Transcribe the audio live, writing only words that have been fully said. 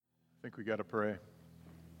I think we got to pray.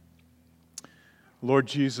 Lord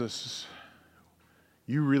Jesus,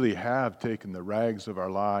 you really have taken the rags of our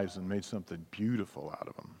lives and made something beautiful out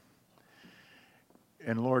of them.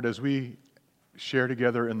 And Lord, as we share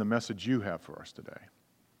together in the message you have for us today,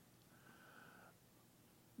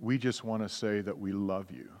 we just want to say that we love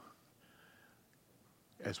you.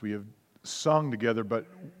 As we have sung together, but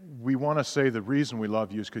we want to say the reason we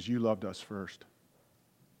love you is because you loved us first.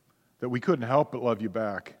 That we couldn't help but love you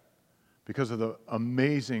back because of the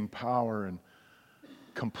amazing power and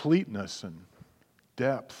completeness and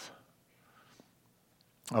depth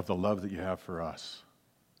of the love that you have for us.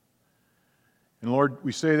 And Lord,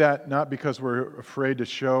 we say that not because we're afraid to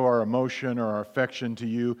show our emotion or our affection to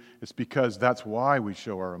you. It's because that's why we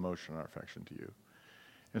show our emotion and our affection to you.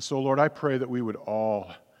 And so, Lord, I pray that we would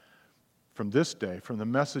all, from this day, from the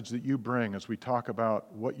message that you bring as we talk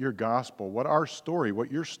about what your gospel, what our story,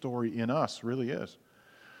 what your story in us really is,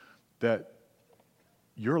 that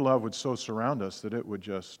your love would so surround us that it would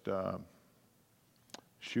just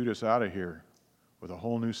shoot us out of here with a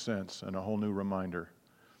whole new sense and a whole new reminder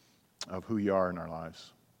of who you are in our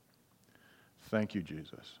lives. Thank you,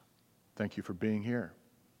 Jesus. Thank you for being here.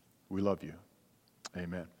 We love you.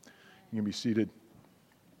 Amen. You can be seated.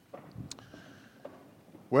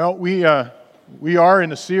 Well, we are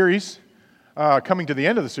in a series, coming to the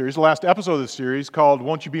end of the series, the last episode of the series called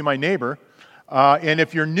Won't You Be My Neighbor? And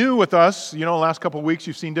if you're new with us, the last couple of weeks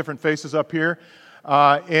you've seen different faces up here.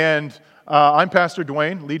 I'm Pastor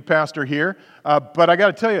Dwayne, lead pastor here. But I got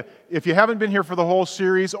to tell you, if you haven't been here for the whole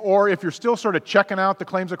series, or if you're still sort of checking out the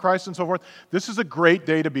claims of Christ and so forth, this is a great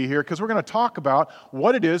day to be here because we're going to talk about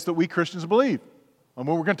what it is that we Christians believe. And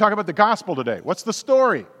we're going to talk about the gospel today. What's the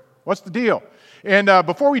story? What's the deal? And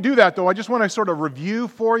before we do that, though, I just want to sort of review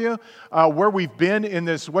for you where we've been in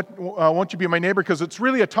this, Won't You Be My Neighbor? Because it's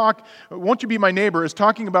really a talk, Won't You Be My Neighbor is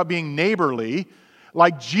talking about being neighborly,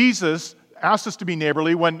 like Jesus asked us to be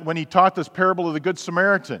neighborly when he taught this parable of the Good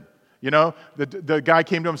Samaritan. The guy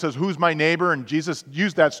came to him and says, who's my neighbor? And Jesus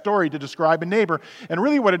used that story to describe a neighbor. And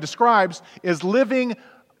really what it describes is living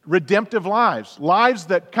redemptive lives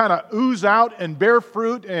that kind of ooze out and bear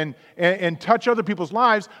fruit and touch other people's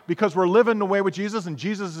lives because we're living the way with Jesus and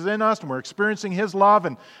Jesus is in us and we're experiencing His love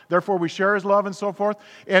and therefore we share His love and so forth.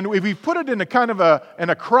 And we put it in a kind of an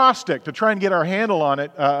acrostic to try and get our handle on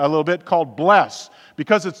it a little bit called bless,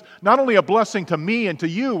 because it's not only a blessing to me and to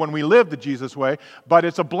you when we live the Jesus way, but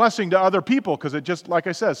it's a blessing to other people because it just, like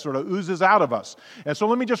I said, sort of oozes out of us. And so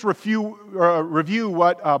let me just review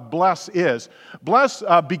what bless is. Bless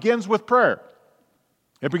begins with prayer.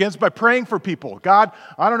 It begins by praying for people. God,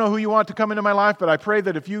 I don't know who you want to come into my life, but I pray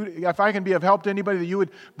that if I can be of help to anybody, that you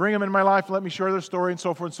would bring them into my life, let me share their story, and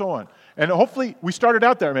so forth and so on. And hopefully, we started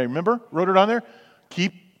out there, remember? Wrote it on there?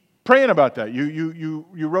 Keep praying about that. You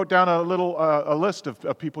wrote down a list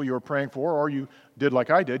of people you were praying for, or you did like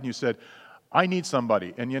I did, and you said, I need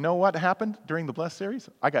somebody. And you know what happened during the Bless series?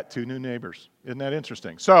 I got 2 new neighbors. Isn't that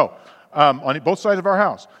interesting? So, on both sides of our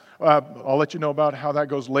house. I'll let you know about how that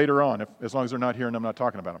goes later on, as long as they're not here and I'm not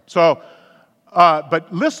talking about them. So,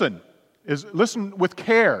 but listen with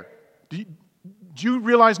care. Do you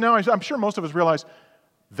realize now, I'm sure most of us realize,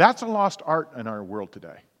 that's a lost art in our world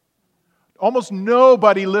today. Almost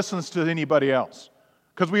nobody listens to anybody else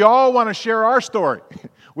because we all want to share our story.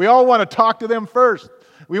 We all want to talk to them first.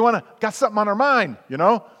 We got something on our mind,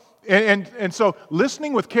 And so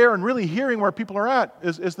listening with care and really hearing where people are at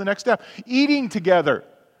is the next step. Eating together.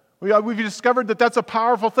 We've discovered that that's a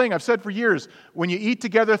powerful thing. I've said for years, when you eat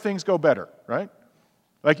together, things go better, right?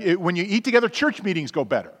 When you eat together, church meetings go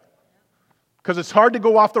better. Because it's hard to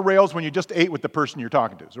go off the rails when you just ate with the person you're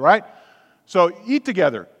talking to, right? So eat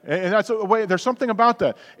together. And that's a way, there's something about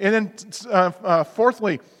that. And then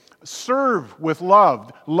fourthly, serve with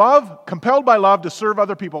love. Love, compelled by love to serve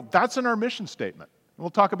other people. That's in our mission statement. And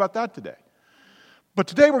we'll talk about that today. But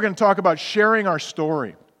today we're going to talk about sharing our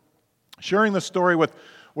story. Sharing the story with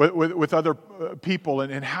other people,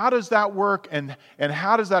 and how does that work, and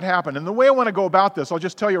how does that happen? And the way I want to go about this, I'll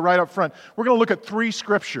just tell you right up front, we're going to look at 3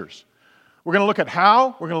 scriptures. We're going to look at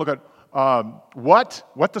how, we're going to look at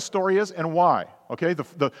what the story is, and why. Okay,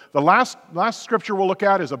 the last scripture we'll look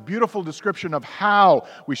at is a beautiful description of how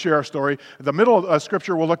we share our story. The middle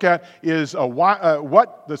scripture we'll look at is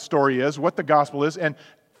what the story is, what the gospel is, and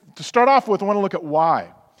to start off with, I want to look at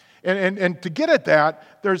why. And to get at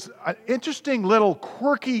that, there's an interesting little,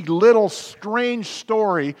 quirky, little, strange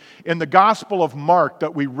story in the Gospel of Mark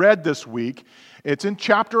that we read this week. It's in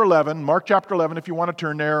chapter 11, Mark chapter 11, if you want to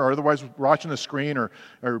turn there, or otherwise watching the screen, or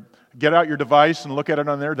get out your device and look at it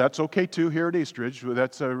on there. That's okay too, here at Eastridge.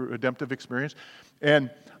 That's a redemptive experience.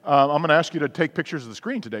 And I'm going to ask you to take pictures of the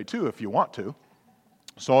screen today, too, if you want to.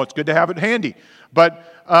 So it's good to have it handy. But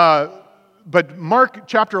Mark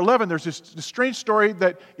chapter 11, there's this strange story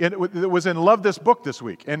that was in Love This Book this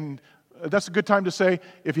week. And that's a good time to say,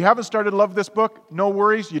 if you haven't started Love This Book, no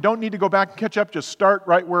worries. You don't need to go back and catch up. Just start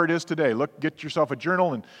right where it is today. Get yourself a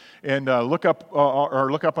journal and look up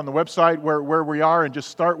on the website where we are and just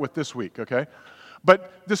start with this week, okay?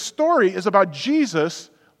 But the story is about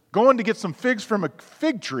Jesus going to get some figs from a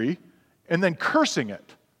fig tree and then cursing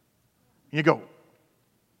it. And you go,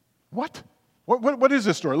 what? What is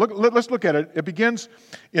this story? Let's look at it. It begins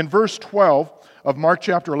in verse 12 of Mark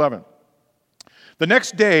chapter 11. The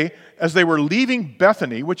next day, as they were leaving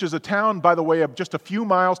Bethany, which is a town, by the way, of just a few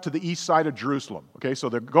miles to the east side of Jerusalem. Okay, so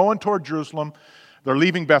they're going toward Jerusalem. They're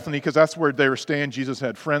leaving Bethany because that's where they were staying. Jesus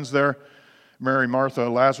had friends there. Mary, Martha,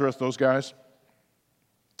 Lazarus, those guys.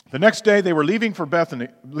 The next day, they were leaving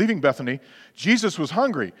Bethany. Jesus was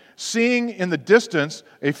hungry. Seeing in the distance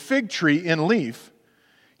a fig tree in leaf,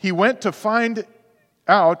 he went to find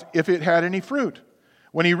out if it had any fruit.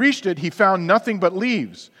 When he reached it, he found nothing but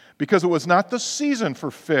leaves, because it was not the season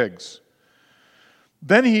for figs.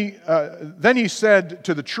 Then he said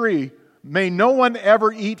to the tree, "May no one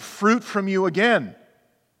ever eat fruit from you again."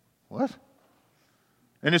 What?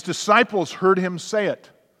 And his disciples heard him say it.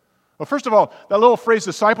 Well, first of all, that little phrase,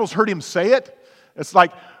 disciples heard him say it, it's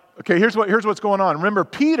like, okay, here's what's going on. Remember,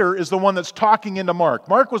 Peter is the one that's talking into Mark.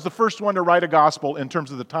 Mark was the first one to write a gospel in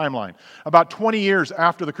terms of the timeline, about 20 years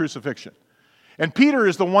after the crucifixion. And Peter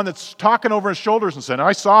is the one that's talking over his shoulders and saying,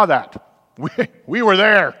 "I saw that. We were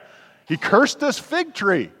there. He cursed this fig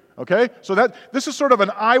tree." Okay? So this is sort of an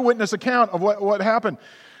eyewitness account of what happened.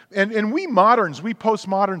 And we moderns, we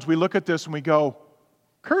postmoderns, we look at this and we go,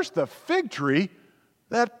 "Curse the fig tree?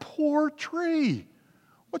 That poor tree.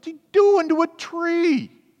 What's he doing to a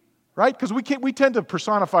tree?" Right? Because we tend to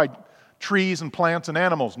personify trees and plants and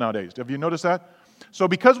animals nowadays. Have you noticed that? So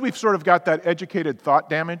because we've sort of got that educated thought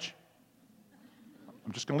damage,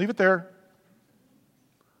 I'm just going to leave it there.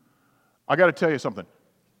 I got to tell you something.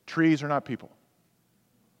 Trees are not people.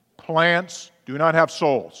 Plants do not have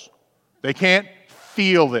souls. They can't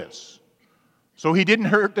feel this. So he didn't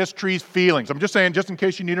hurt this tree's feelings. I'm just saying, just in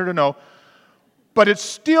case you needed to know. But it's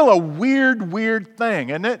still a weird thing,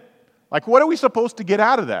 isn't it? Like, what are we supposed to get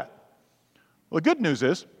out of that? Well, the good news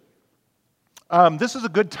is, this is a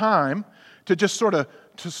good time to just sort of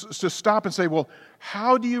to stop and say, well,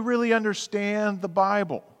 how do you really understand the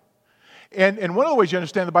Bible? And one of the ways you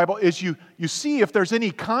understand the Bible is you see if there's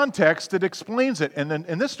any context that explains it. And then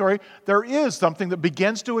in this story, there is something that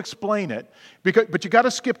begins to explain it. But you got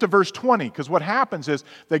to skip to verse 20, because what happens is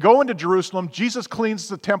they go into Jerusalem. Jesus cleans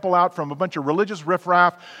the temple out from a bunch of religious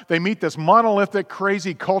riffraff. They meet this monolithic,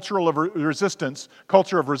 crazy culture of resistance.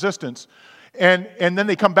 And then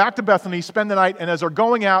they come back to Bethany, spend the night, and as they're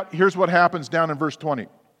going out, here's what happens down in verse 20.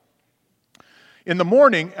 In the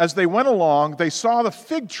morning, as they went along, they saw the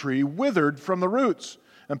fig tree withered from the roots.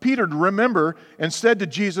 And Peter remembered and said to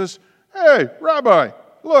Jesus, "Hey, Rabbi,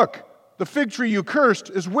 look, the fig tree you cursed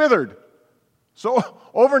is withered." So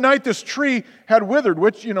overnight this tree had withered,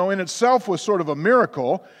 which, in itself was sort of a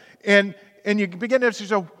miracle. And you begin to ask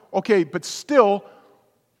yourself, okay, but still,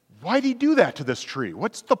 why did he do that to this tree?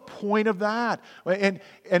 What's the point of that? And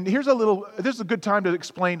this is a good time to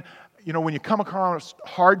explain, when you come across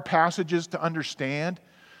hard passages to understand,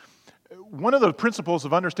 one of the principles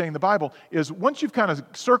of understanding the Bible is once you've kind of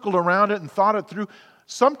circled around it and thought it through,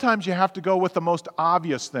 sometimes you have to go with the most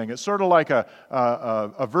obvious thing. It's sort of like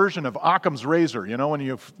a version of Occam's razor. When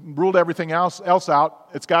you've ruled everything else out,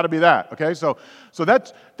 it's got to be that. Okay, so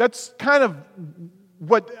that's kind of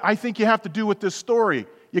what I think you have to do with this story.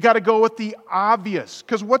 You got to go with the obvious,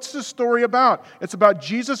 because what's this story about? It's about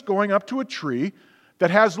Jesus going up to a tree that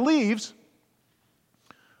has leaves,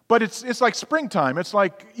 but it's like springtime. It's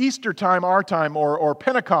like Easter time, our time, or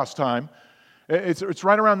Pentecost time. It's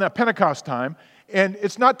right around that Pentecost time, and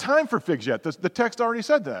it's not time for figs yet. The text already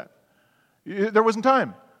said that. There wasn't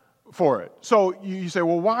time for it. So you say,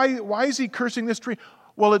 well, why is he cursing this tree?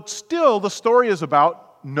 Well, it's still, the story is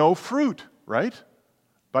about no fruit, right?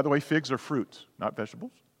 By the way, figs are fruits, not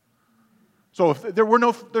vegetables. So if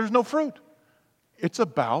there's no fruit. It's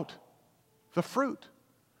about the fruit.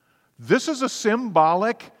 This is a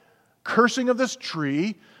symbolic cursing of this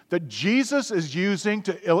tree that Jesus is using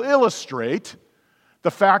to illustrate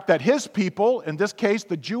the fact that his people, in this case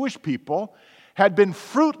the Jewish people, had been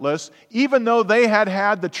fruitless even though they had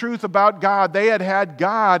had the truth about God. They had had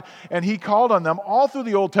God, and he called on them all through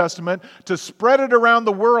the Old Testament to spread it around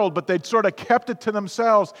the world, but they'd sort of kept it to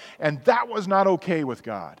themselves, and that was not okay with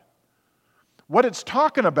God. What it's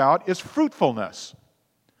talking about is fruitfulness.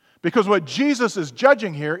 Because what Jesus is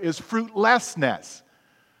judging here is fruitlessness.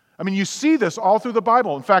 I mean, you see this all through the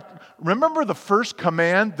Bible. In fact, remember the first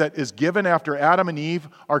command that is given after Adam and Eve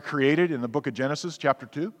are created in the book of Genesis, chapter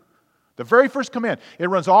 2? The very first command. It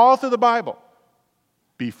runs all through the Bible.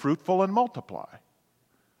 Be fruitful and multiply.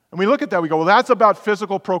 And we look at that, we go, well, that's about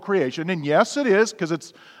physical procreation. And yes, it is, because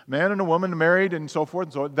it's a man and a woman married and so forth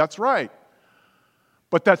and so on. That's right.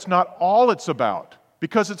 But that's not all it's about,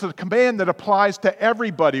 because it's a command that applies to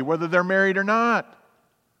everybody, whether they're married or not.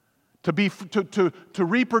 To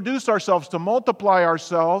reproduce ourselves, to multiply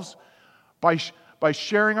ourselves by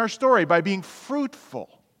sharing our story, by being fruitful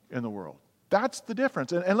in the world. That's the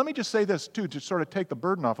difference. And let me just say this, too, to sort of take the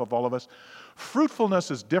burden off of all of us.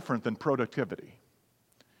 Fruitfulness is different than productivity.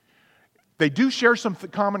 They do share some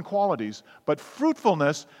common qualities, but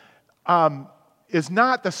fruitfulness is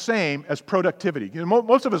not the same as productivity. You know,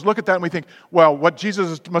 most of us look at that and we think, well, what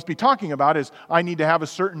Jesus must be talking about is I need to have a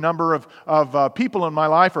certain number of people in my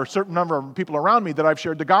life, or a certain number of people around me that I've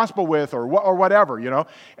shared the gospel with, or whatever, you know.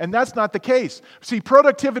 And that's not the case. See,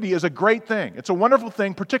 productivity is a great thing. It's a wonderful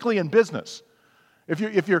thing, particularly in business. If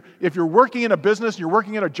you're working in a business, you're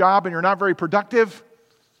working at a job, and you're not very productive,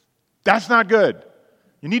 that's not good.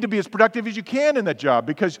 You need to be as productive as you can in that job,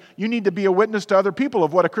 because you need to be a witness to other people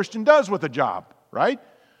of what a Christian does with a job, right?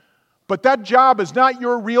 But that job is not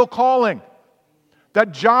your real calling.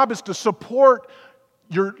 That job is to support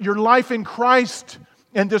your life in Christ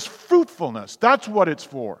and this fruitfulness. That's what it's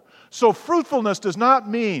for. So fruitfulness does not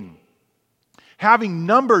mean having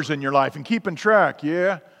numbers in your life and keeping track.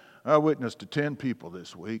 Yeah, I witnessed to 10 people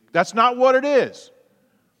this week. That's not what it is.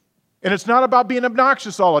 And it's not about being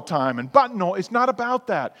obnoxious all the time and buttonhole. It's not about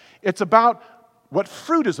that. It's about what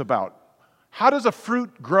fruit is about. How does a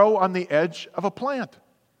fruit grow on the edge of a plant,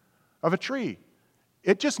 of a tree?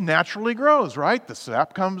 It just naturally grows, right? The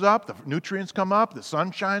sap comes up, the nutrients come up, the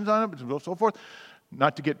sun shines on it, and so forth.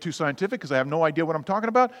 Not to get too scientific, because I have no idea what I'm talking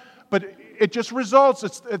about, but it just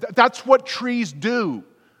results. That's what trees do.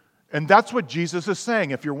 And that's what Jesus is saying.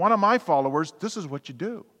 If you're one of my followers, this is what you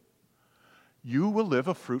do. You will live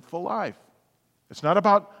a fruitful life. It's not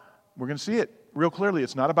about, we're going to see it real clearly,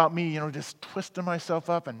 it's not about me, just twisting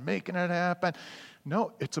myself up and making it happen.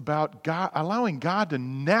 No, it's about God, allowing God to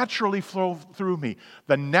naturally flow through me.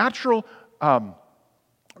 The natural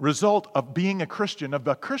result of being a Christian,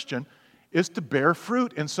 is to bear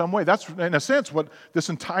fruit in some way. That's, in a sense, what this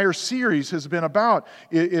entire series has been about,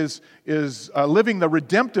 is living the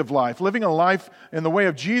redemptive life, living a life in the way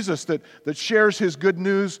of Jesus that shares His good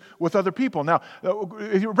news with other people. Now,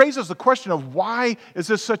 it raises the question of, why is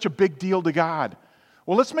this such a big deal to God?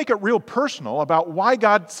 Well, let's make it real personal about why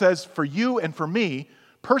God says for you and for me,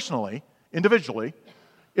 personally, individually,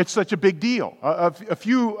 it's such a big deal. A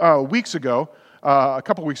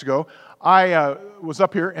couple weeks ago, I was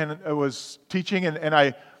up here and I was teaching, and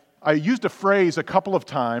I used a phrase a couple of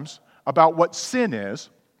times about what sin is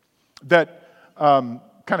that kind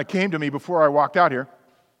of came to me before I walked out here.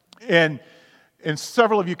 And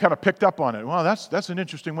several of you kind of picked up on it. Well, that's an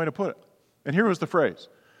interesting way to put it. And here was the phrase.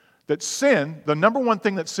 That sin, the number one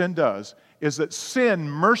thing that sin does, is that sin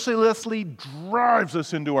mercilessly drives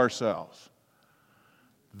us into ourselves.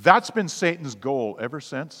 That's been Satan's goal ever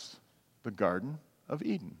since the Garden of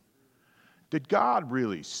Eden. Did God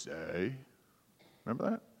really say?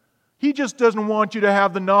 Remember that? He just doesn't want you to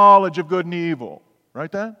have the knowledge of good and evil.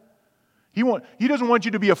 Right, Dad? He doesn't want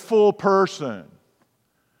you to be a full person.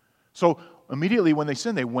 So immediately when they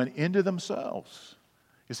sinned, they went into themselves.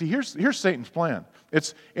 You see, here's Satan's plan.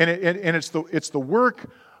 It's the work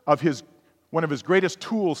of one of his greatest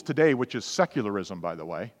tools today, which is secularism, by the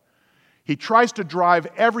way. He tries to drive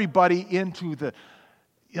everybody into the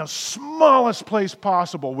smallest place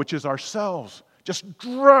possible, which is ourselves. Just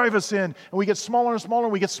drive us in, and we get smaller and smaller,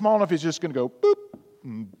 and we get small enough, he's just going to go boop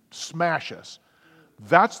and smash us.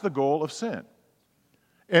 That's the goal of sin.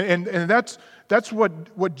 And that's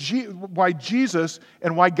why Jesus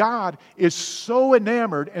and why God is so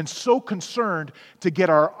enamored and so concerned to get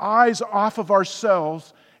our eyes off of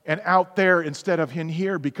ourselves and out there instead of in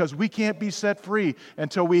here, because we can't be set free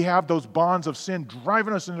until we have those bonds of sin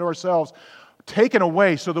driving us into ourselves taken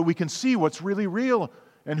away, so that we can see what's really real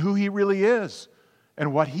and who He really is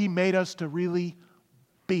and what He made us to really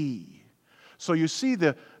be. So you see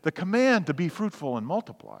the command to be fruitful and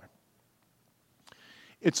multiply.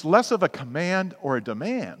 It's less of a command or a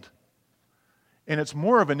demand, and it's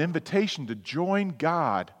more of an invitation to join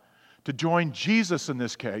God, to join Jesus in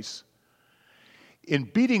this case, in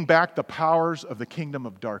beating back the powers of the kingdom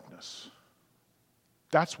of darkness.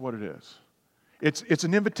 That's what it is. It's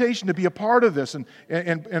an invitation to be a part of this and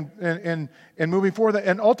moving forward.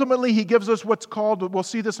 And ultimately, he gives us what's called, we'll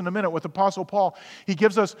see this in a minute with Apostle Paul, he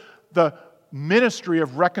gives us the ministry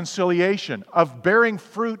of reconciliation, of bearing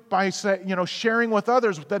fruit by sharing with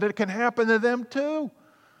others that it can happen to them too.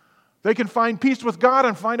 They can find peace with God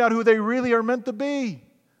and find out who they really are meant to be.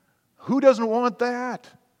 Who doesn't want that?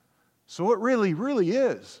 So it really, really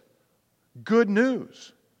is good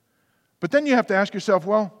news. But then you have to ask yourself,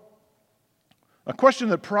 well, a question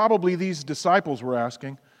that probably these disciples were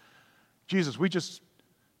asking, Jesus,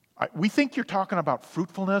 we think you're talking about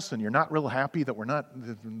fruitfulness and you're not real happy that we're not,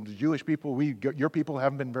 the Jewish people, your people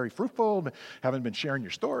haven't been very fruitful, haven't been sharing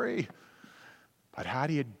your story. But how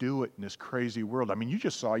do you do it in this crazy world? I mean, you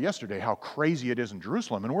just saw yesterday how crazy it is in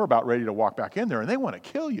Jerusalem, and we're about ready to walk back in there, and they want to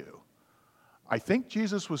kill you. I think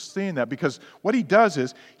Jesus was seeing that because what he does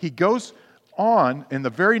is he goes on in the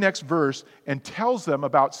very next verse and tells them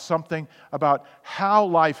about something about how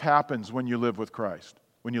life happens when you live with Christ,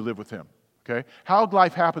 when you live with him. Okay? How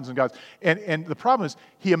life happens in God's. And the problem is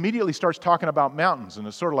he immediately starts talking about mountains, and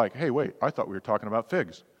it's sort of like, hey, wait, I thought we were talking about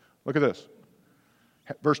figs. Look at this.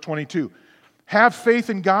 Verse 22. Have faith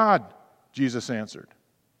in God, Jesus answered.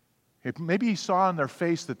 Maybe he saw on their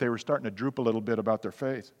face that they were starting to droop a little bit about their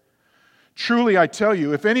faith. Truly, I tell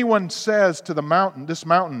you, if anyone says to this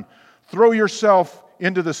mountain, throw yourself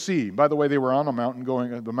into the sea. By the way, they were on a mountain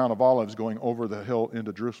the Mount of Olives, going over the hill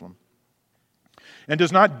into Jerusalem. And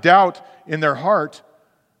does not doubt in their heart,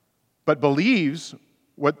 but believes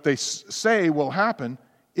what they say will happen,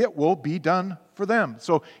 it will be done for them.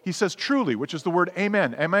 So he says truly, which is the word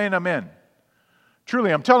amen. Amen, amen.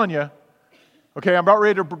 Truly, I'm telling you, okay, I'm about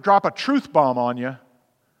ready to drop a truth bomb on you.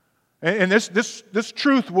 And this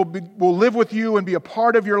truth will live with you and be a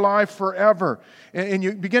part of your life forever. And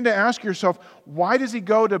you begin to ask yourself, why does he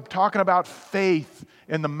go to talking about faith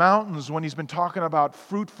in the mountains when he's been talking about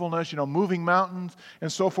fruitfulness, moving mountains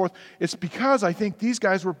and so forth? It's because I think these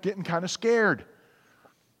guys were getting kind of scared.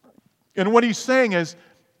 And what he's saying is,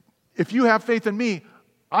 if you have faith in me,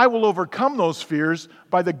 I will overcome those fears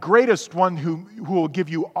by the greatest one who will give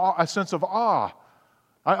you a sense of awe.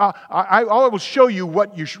 I will show you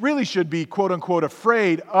what you really should be, quote unquote,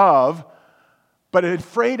 afraid of, but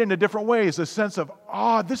afraid in a different way, is a sense of,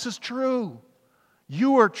 this is true.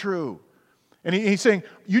 You are true. And he's saying,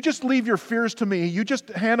 you just leave your fears to me. You just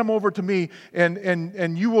hand them over to me,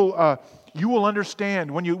 and you will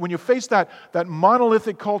understand. When you face that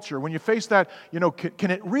monolithic culture, when you face that,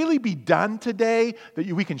 can it really be done today that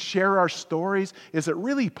we can share our stories? Is it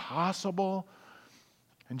really possible?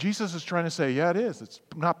 And Jesus is trying to say, yeah, it is. It's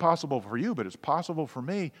not possible for you, but it's possible for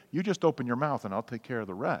me. You just open your mouth and I'll take care of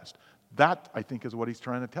the rest. That, I think, is what he's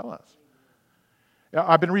trying to tell us.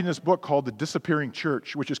 I've been reading this book called The Disappearing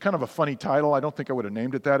Church, which is kind of a funny title. I don't think I would have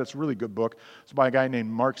named it that. It's a really good book. It's by a guy named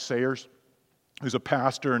Mark Sayers, who's a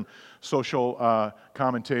pastor and social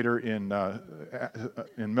commentator in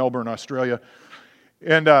Melbourne, Australia.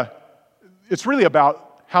 And it's really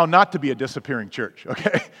about how not to be a disappearing church,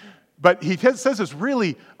 okay? But he says this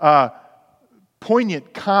really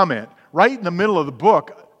poignant comment right in the middle of the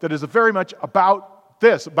book that is very much about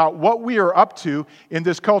this, about what we are up to in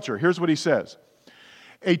this culture. Here's what he says.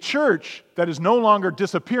 A church that is no longer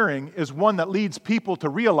disappearing is one that leads people to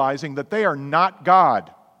realizing that they are not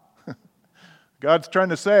God. God's trying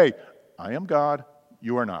to say, I am God,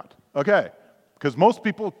 you are not. Okay, because most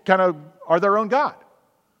people kind of are their own God.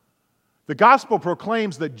 The gospel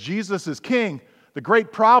proclaims that Jesus is king. The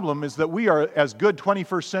great problem is that we are, as good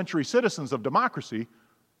 21st century citizens of democracy,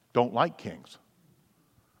 don't like kings.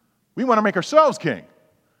 We want to make ourselves king.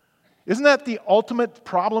 Isn't that the ultimate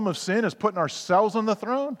problem of sin, is putting ourselves on the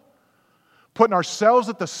throne? Putting ourselves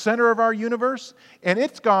at the center of our universe? And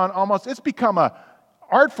it's become an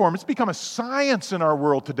art form, it's become a science in our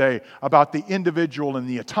world today about the individual and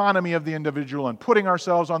the autonomy of the individual and putting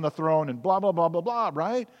ourselves on the throne and blah, blah, blah, blah, blah,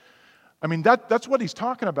 right? I mean, that's what he's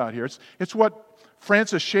talking about here. It's what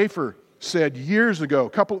Francis Schaeffer said years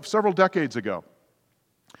ago, several decades ago.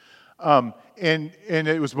 And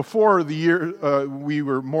it was before the year we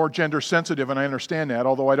were more gender sensitive, and I understand that,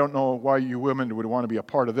 although I don't know why you women would want to be a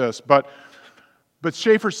part of this. But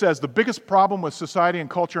Schaeffer says the biggest problem with society and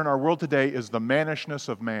culture in our world today is the mannishness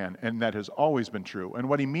of man, and that has always been true. And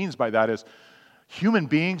what he means by that is human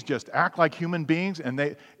beings just act like human beings, and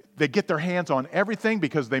they get their hands on everything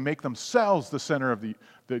because they make themselves the center of the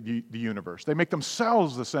universe. They make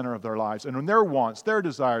themselves the center of their lives, and their wants, their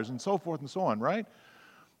desires, and so forth and so on, right?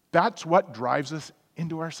 That's what drives us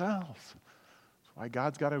into ourselves. That's why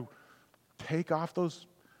God's got to take off those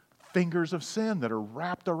fingers of sin that are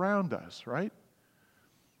wrapped around us, right?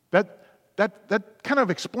 that kind of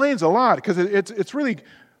explains a lot, because it's really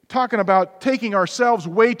talking about taking ourselves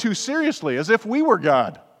way too seriously, as if we were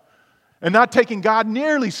God, and not taking God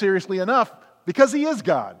nearly seriously enough because He is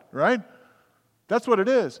God, right? That's what it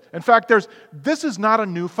is. In fact, this is not a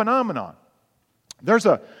new phenomenon. There's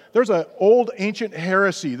an old ancient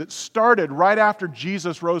heresy that started right after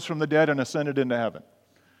Jesus rose from the dead and ascended into heaven.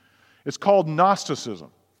 It's called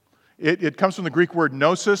Gnosticism. It comes from the Greek word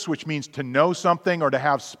gnosis, which means to know something or to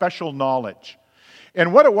have special knowledge.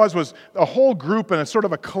 And what it was a whole group and a sort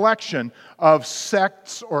of a collection of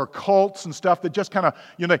sects or cults and stuff that just kind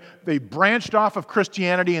of, they branched off of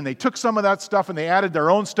Christianity, and they took some of that stuff and they added their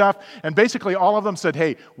own stuff. And basically all of them said,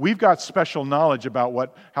 hey, we've got special knowledge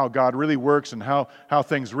about how God really works and how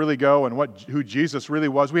things really go and who Jesus really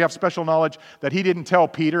was. We have special knowledge that He didn't tell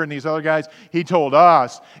Peter and these other guys. He told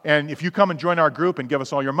us. And if you come and join our group and give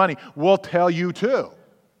us all your money, we'll tell you too.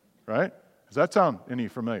 Right? Does that sound any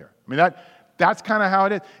familiar? I mean, that's kind of how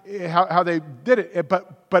it is, how they did it.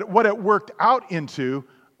 But what it worked out into,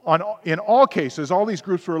 in all cases, all these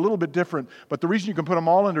groups were a little bit different, but the reason you can put them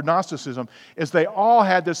all under Gnosticism is they all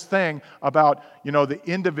had this thing about, the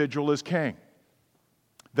individual is king.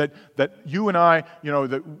 That you and I,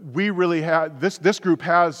 that we really have, this group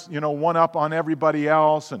has, one up on everybody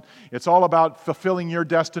else, and it's all about fulfilling your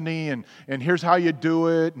destiny, and here's how you do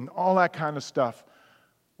it, and all that kind of stuff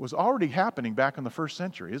was already happening back in the first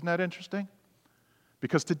century. Isn't that interesting?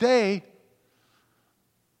 Because today,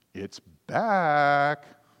 it's back,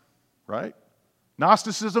 right?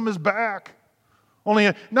 Gnosticism is back.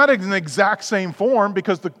 Only not in the exact same form,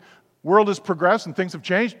 because the world has progressed and things have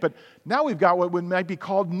changed, but now we've got what might be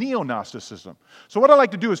called neo-Gnosticism. So what I like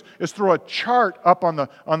to do is throw a chart up on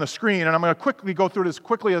the screen, and I'm going to quickly go through this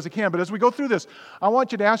quickly as I can. But as we go through this, I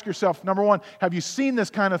want you to ask yourself, number one, have you seen this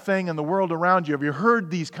kind of thing in the world around you? Have you heard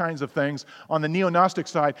these kinds of things on the neo-Gnostic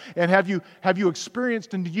side? And have you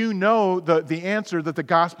experienced, and do you know the answer that the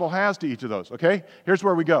gospel has to each of those? Okay? Here's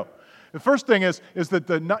where we go. The first thing is that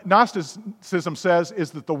the Gnosticism says is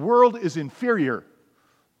that the world is inferior.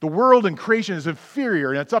 The world and creation is inferior,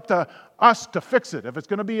 and it's up to us to fix it. If it's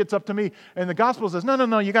going to be, it's up to me. And the gospel says,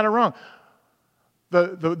 no, you got it wrong.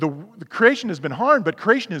 The creation has been harmed, but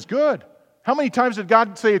creation is good. How many times did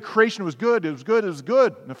God say creation was good? It was good, it was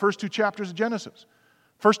good, in the first 2 chapters of Genesis.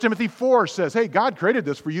 1 Timothy 4 says, hey, God created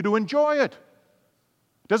this for you to enjoy it.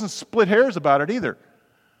 It doesn't split hairs about it either.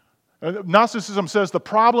 Gnosticism says the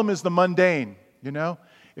problem is the mundane.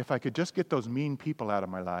 If I could just get those mean people out of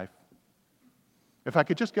my life, if I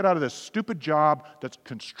could just get out of this stupid job that's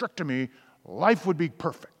constricting me, life would be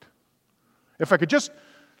perfect. If I could just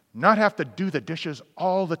not have to do the dishes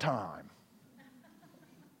all the time.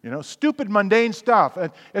 Stupid, mundane stuff.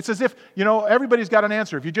 And it's as if, everybody's got an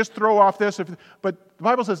answer. If you just throw off this, but the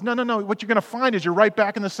Bible says, no. What you're going to find is you're right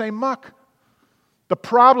back in the same muck. The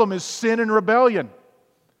problem is sin and rebellion.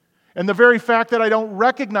 And the very fact that I don't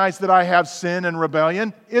recognize that I have sin and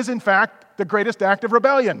rebellion is, in fact, the greatest act of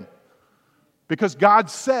rebellion. Because God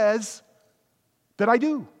says that I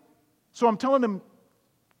do. So I'm telling him,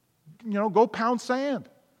 go pound sand.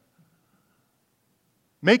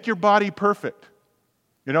 Make your body perfect.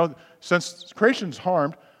 Since creation's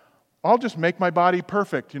harmed, I'll just make my body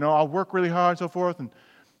perfect. I'll work really hard and so forth. And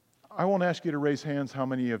I won't ask you to raise hands how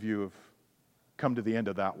many of you have come to the end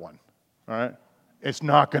of that one. All right? It's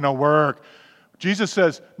not going to work. Jesus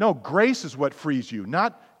says, no, grace is what frees you,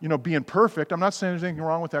 not being perfect. I'm not saying there's anything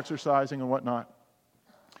wrong with exercising and whatnot.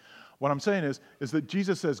 What I'm saying is that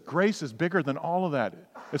Jesus says grace is bigger than all of that.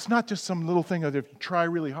 It's not just some little thing that if you try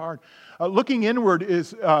really hard. Looking inward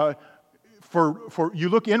is you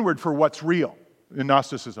look inward for what's real in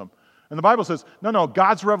Gnosticism. And the Bible says, no,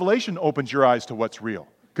 God's revelation opens your eyes to what's real.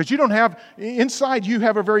 Because you don't have, inside you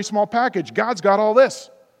have a very small package. God's got all this.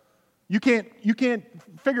 You can't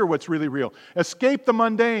figure what's really real. Escape the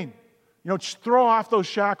mundane. Just throw off those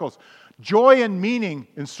shackles. Joy and meaning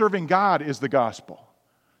in serving God is the gospel.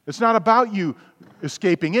 It's not about you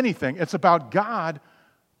escaping anything. It's about God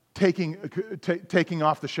taking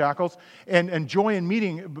off the shackles, and joy and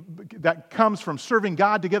meaning that comes from serving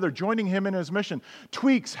God together, joining Him in His mission.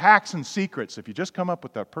 Tweaks, hacks, and secrets. If you just come up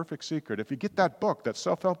with that perfect secret, if you get that book, that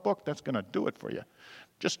self-help book, that's going to do it for you.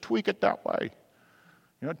 Just tweak it that way.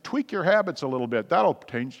 Tweak your habits a little bit. That'll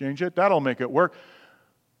change it. That'll make it work.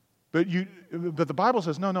 But the Bible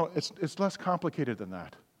says, no, it's less complicated than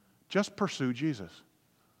that. Just pursue Jesus.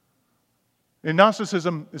 In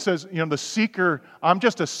Gnosticism, it says, the seeker, I'm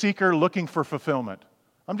just a seeker looking for fulfillment.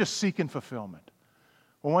 I'm just seeking fulfillment.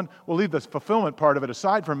 Well, we'll leave the fulfillment part of it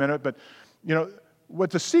aside for a minute, but,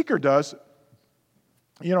 what the seeker does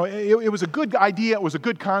it was a good idea, it was a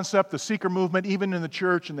good concept, the seeker movement, even in the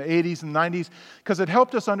church in the 80s and 90s, because it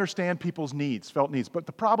helped us understand people's needs, felt needs. But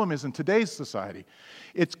the problem is in today's society,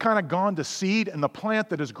 it's kind of gone to seed, and the plant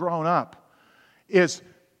that has grown up is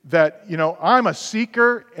that, I'm a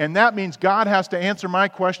seeker, and that means God has to answer my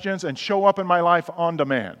questions and show up in my life on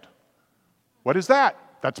demand. What is that?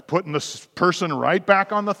 That's putting this person right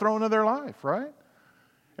back on the throne of their life, right?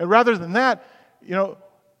 And rather than that,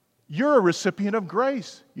 you're a recipient of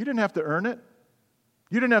grace. You didn't have to earn it.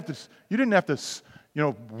 You didn't have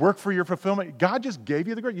to work for your fulfillment. God just gave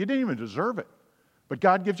you the grace. You didn't even deserve it. But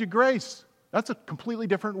God gives you grace. That's a completely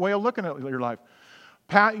different way of looking at your life.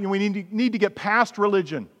 We need to get past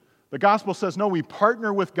religion. The gospel says, no, we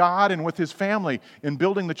partner with God and with His family in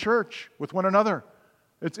building the church with one another.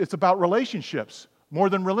 It's about relationships more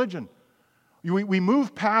than religion. We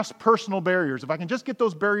move past personal barriers. If I can just get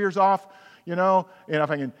those barriers off, and if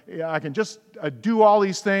I can just do all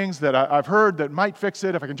these things that I've heard that might fix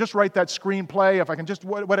it, if I can just write that screenplay, if I can just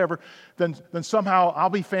whatever, then somehow I'll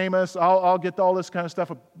be famous, I'll get all this kind of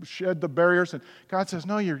stuff, shed the barriers. And God says,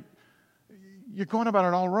 no, you're going about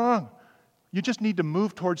it all wrong. You just need to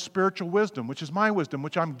move towards spiritual wisdom, which is my wisdom,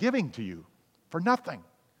 which I'm giving to you for nothing.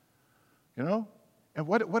 And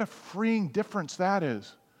what a freeing difference that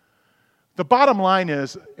is. The bottom line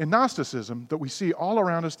is, in Gnosticism that we see all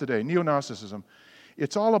around us today, Neo-Gnosticism,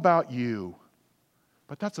 it's all about you.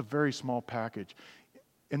 But that's a very small package.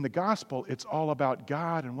 In the gospel, it's all about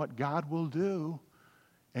God and what God will do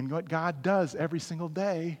and what God does every single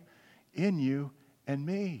day in you and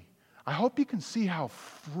me. I hope you can see how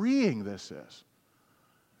freeing this is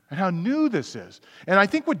and how new this is. And I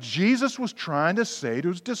think what Jesus was trying to say to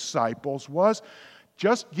His disciples was,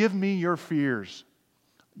 just give me your fears.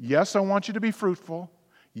 Yes, I want you to be fruitful.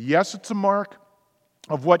 Yes, it's a mark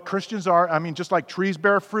of what Christians are. I mean, just like trees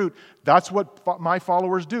bear fruit, that's what my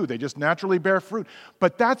followers do. They just naturally bear fruit.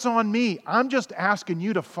 But that's on me. I'm just asking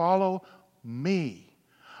you to follow me.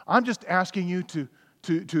 I'm just asking you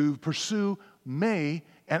to pursue me,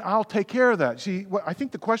 and I'll take care of that. See, I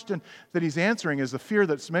think the question that He's answering is the fear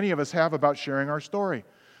that many of us have about sharing our story.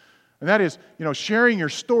 And that is, sharing your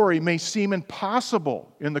story may seem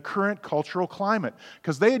impossible in the current cultural climate,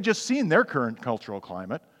 because they had just seen their current cultural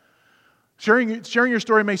climate. Sharing your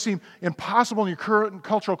story may seem impossible in your current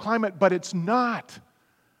cultural climate, but it's not.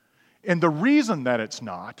 And the reason that it's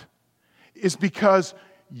not is because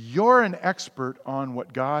you're an expert on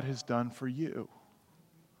what God has done for you.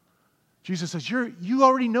 Jesus says, you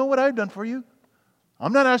already know what I've done for you.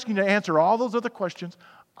 I'm not asking you to answer all those other questions.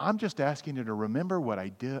 I'm just asking you to remember what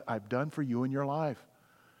I've done for you in your life.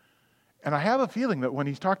 And I have a feeling that when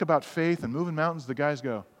He's talked about faith and moving mountains, the guys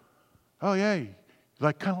go, oh yeah,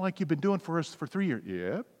 kind of like you've been doing for us for 3 years.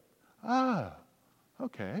 Yep. Ah,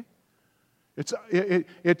 okay.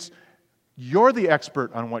 It's you're the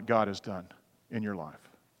expert on what God has done in your life.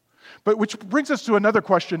 But which brings us to another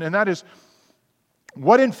question, and that is,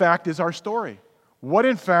 what in fact is our story? What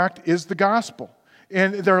in fact is the gospel?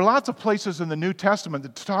 And there are lots of places in the New Testament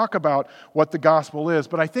that talk about what the gospel is,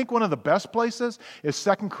 but I think one of the best places is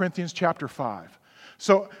 2 Corinthians chapter 5.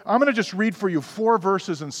 So I'm going to just read for you 4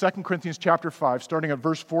 verses in 2 Corinthians chapter 5, starting at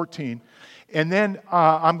verse 14, and then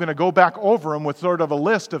I'm going to go back over them with sort of a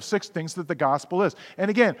list of 6 things that the gospel is. And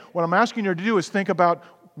again, what I'm asking you to do is think about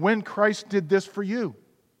when Christ did this for you,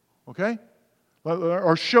 okay?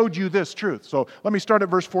 Or showed you this truth. So let me start at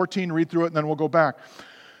verse 14, read through it, and then we'll go back.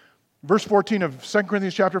 Verse 14 of 2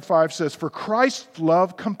 Corinthians chapter 5 says, "For Christ's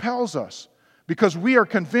love compels us, because we are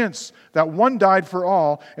convinced that one died for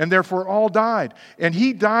all, and therefore all died. And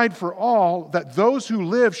He died for all, that those who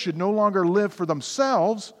live should no longer live for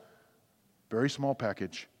themselves," very small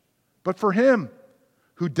package, "but for Him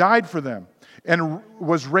who died for them and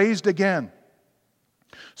was raised again.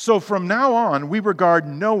 So from now on, we regard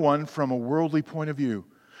no one from a worldly point of view,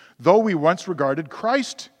 though we once regarded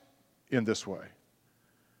Christ in this way.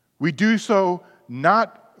 We do so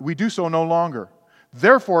no longer.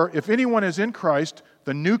 Therefore, if anyone is in Christ,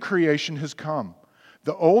 the new creation has come.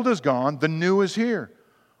 The old is gone, the new is here.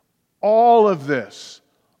 All of this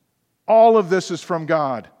is from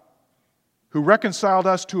God, who reconciled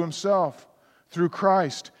us to Himself through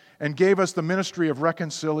Christ and gave us the ministry of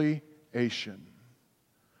reconciliation."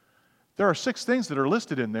 There are 6 things that are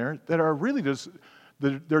listed in there that are really just,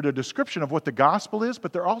 they're the description of what the gospel is,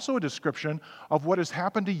 but they're also a description of what has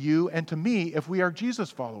happened to you and to me if we are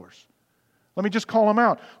Jesus followers. Let me just call them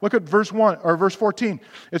out. Look at verse 14.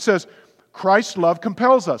 It says, Christ's love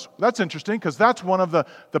compels us. That's interesting because that's one of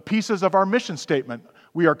the pieces of our mission statement.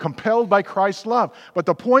 We are compelled by Christ's love. But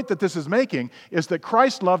the point that this is making is that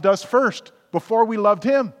Christ loved us first before we loved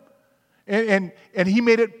Him. And he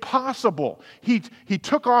made it possible. He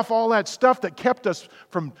took off all that stuff that kept us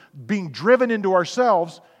from being driven into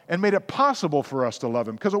ourselves and made it possible for us to love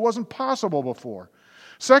him, because it wasn't possible before.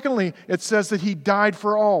 Secondly, it says that he died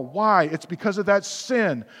for all. Why? It's because of that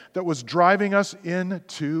sin that was driving us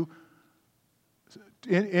into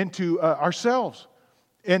ourselves.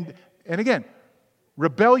 And again,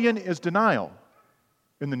 rebellion is denial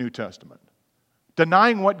in the New Testament.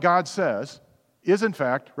 Denying what God says is, in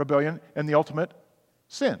fact, rebellion and the ultimate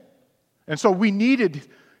sin. And so we needed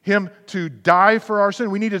him to die for our sin.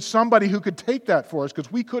 We needed somebody who could take that for us,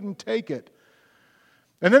 because we couldn't take it.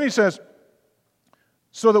 And then he says,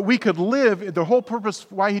 so that we could live, the whole purpose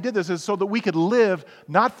why he did this is so that we could live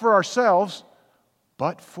not for ourselves,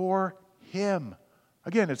 but for him.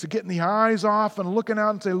 Again, it's getting the eyes off and looking out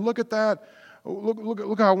and say, look at that.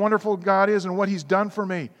 Look how wonderful God is and what he's done for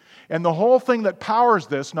me. And the whole thing that powers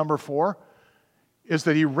this, number 4, is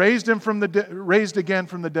that he raised again from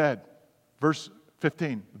the dead. Verse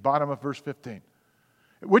 15, the bottom of verse 15.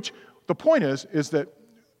 Which, the point is that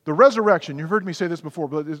the resurrection, you've heard me say this before,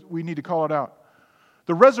 but we need to call it out.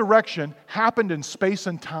 The resurrection happened in space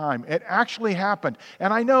and time. It actually happened.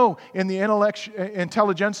 And I know in the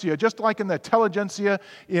intelligentsia, just like in the intelligentsia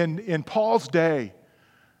in Paul's day,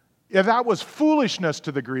 that was foolishness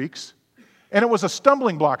to the Greeks, and it was a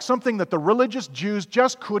stumbling block, something that the religious Jews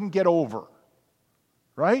just couldn't get over.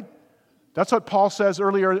 Right? That's what Paul says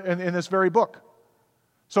earlier in this very book.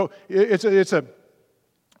 So it's a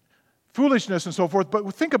foolishness and so forth,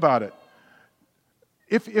 but think about it.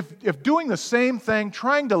 If doing the same thing,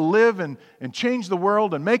 trying to live and change the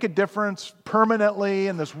world and make a difference permanently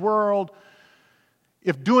in this world,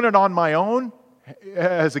 if doing it on my own,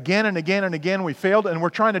 as again and again and again we failed, and we're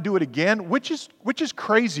trying to do it again, which is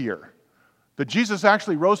crazier? That Jesus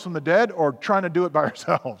actually rose from the dead, or trying to do it by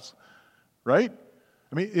ourselves? Right?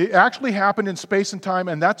 I mean, it actually happened in space and time,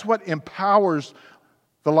 and that's what empowers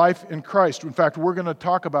the life in Christ. In fact, we're going to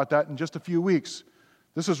talk about that in just a few weeks.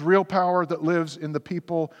 This is real power that lives in the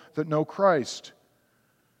people that know Christ.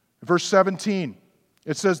 Verse 17,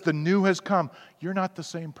 it says, the new has come. You're not the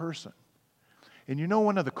same person. And you know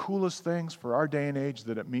one of the coolest things for our day and age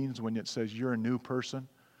that it means when it says you're a new person?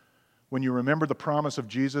 When you remember the promise of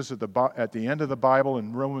Jesus at the end of the Bible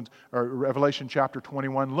in Revelation chapter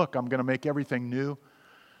 21, look, I'm going to make everything new.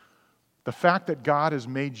 The fact that God has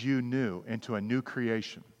made you new into a new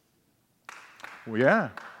creation. Well, yeah.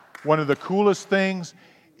 One of the coolest things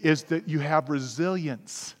is that you have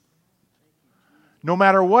resilience. No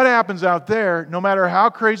matter what happens out there, no matter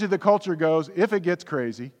how crazy the culture goes, if it gets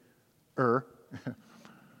crazy,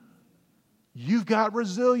 you've got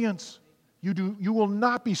resilience. You will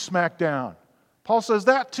not be smacked down. Paul says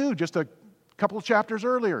that too, just a couple of chapters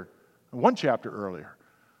earlier, one chapter earlier.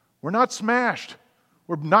 We're not smashed.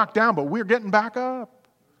 We're knocked down, but we're getting back up.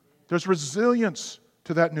 There's resilience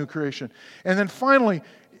to that new creation. And then finally,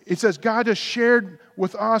 it says God has shared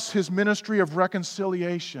with us his ministry of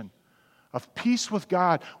reconciliation, of peace with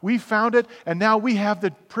God. We found it, and now we have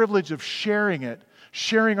the privilege of sharing it,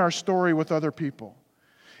 sharing our story with other people.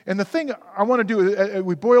 And the thing I want to do,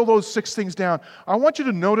 we boil those 6 things down. I want you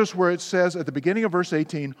to notice where it says at the beginning of verse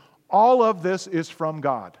 18, all of this is from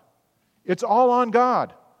God. It's all on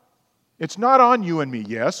God. It's not on you and me.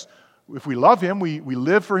 Yes, if we love him, we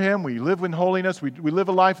live for him, we live in holiness, we live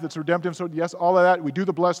a life that's redemptive. So yes, all of that, we do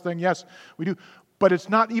the blessed thing. Yes, we do. But it's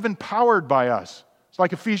not even powered by us. It's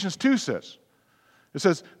like Ephesians 2 says. It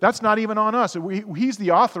says, that's not even on us. He's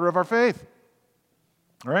the author of our faith.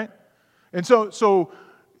 All right? And so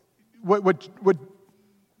what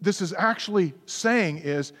this is actually saying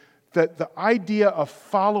is that the idea of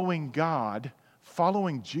following God,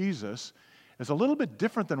 following Jesus, is a little bit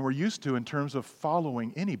different than we're used to in terms of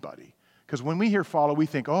following anybody. Because when we hear follow, we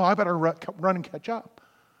think, oh, I better run and catch up.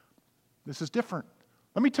 This is different.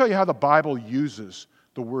 Let me tell you how the Bible uses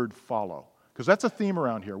the word follow. Because that's a theme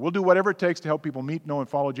around here. We'll do whatever it takes to help people meet, know, and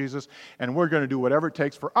follow Jesus. And we're going to do whatever it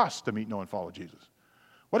takes for us to meet, know, and follow Jesus.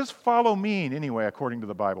 What does follow mean anyway, according to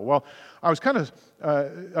the Bible? Well, I was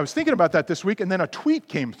thinking about that this week, and then a tweet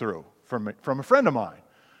came through from a friend of mine.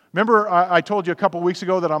 Remember, I told you a couple weeks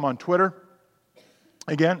ago that I'm on Twitter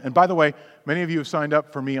again? And by the way, many of you have signed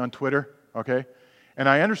up for me on Twitter, okay? And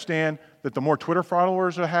I understand that the more Twitter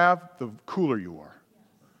followers I have, the cooler you are.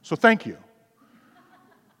 So thank you.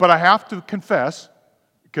 But I have to confess,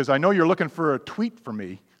 because I know you're looking for a tweet from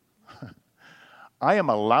me, I am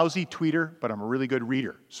a lousy tweeter, but I'm a really good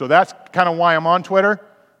reader. So that's kind of why I'm on Twitter.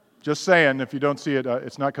 Just saying, if you don't see it,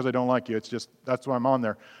 it's not because I don't like you. It's just that's why I'm on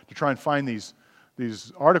there, to try and find these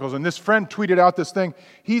these articles. And this friend tweeted out this thing.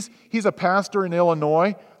 He's a pastor in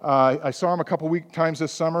Illinois. I saw him a couple times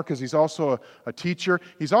this summer because he's also a teacher.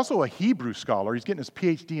 He's also a Hebrew scholar. He's getting his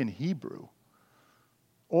PhD in Hebrew.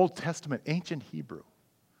 Old Testament, ancient Hebrew.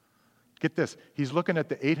 Get this. He's looking at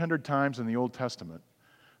the 800 times in the Old Testament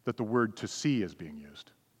that the word to see is being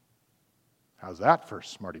used. How's that for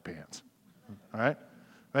smarty pants? All right?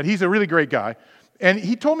 But he's a really great guy. And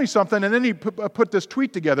he told me something, and then he put this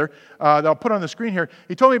tweet together that I'll put on the screen here.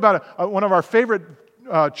 He told me about one of our favorite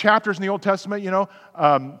chapters in the Old Testament,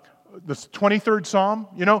 the 23rd Psalm,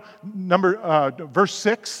 verse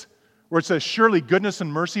 6, where it says, "Surely goodness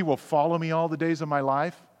and mercy will follow me all the days of my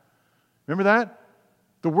life." Remember that?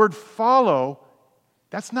 The word follow,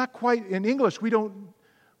 that's not quite, in English, we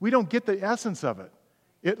don't get the essence of it.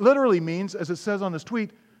 It literally means, as it says on this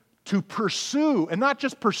tweet, to pursue, and not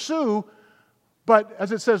just pursue, but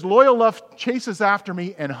as it says, loyal love chases after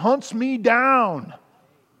me and hunts me down.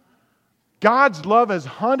 God's love has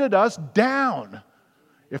hunted us down.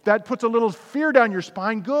 If that puts a little fear down your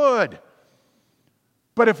spine, good.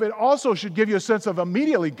 But if it also should give you a sense of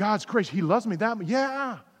immediately, God's grace, He loves me that much.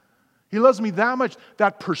 Yeah, He loves me that much.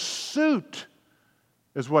 That pursuit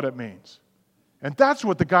is what it means. And that's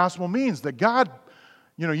what the gospel means, that God,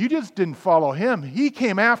 you just didn't follow Him. He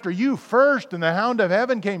came after you first, and the hound of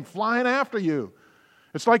heaven came flying after you.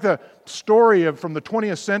 It's like the story from the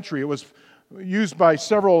 20th century. It was used by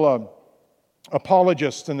several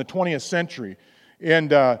apologists in the 20th century. And,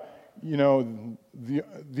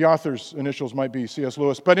 the author's initials might be C.S.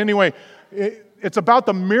 Lewis. But anyway, it's about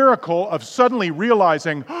the miracle of suddenly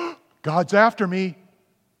realizing, God's after me.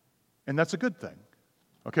 And that's a good thing.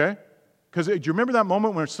 Okay? Because do you remember that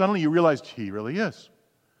moment when suddenly you realized He really is?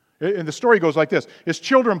 And the story goes like this. It's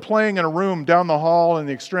children playing in a room down the hall in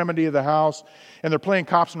the extremity of the house, and they're playing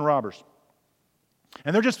cops and robbers.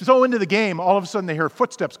 And they're just so into the game, all of a sudden they hear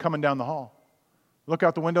footsteps coming down the hall. Look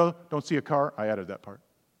out the window, don't see a car. I added that part.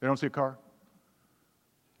 They don't see a car.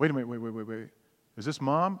 Wait a minute, wait. Is this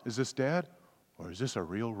mom? Is this dad? Or is this a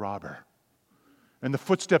real robber? And the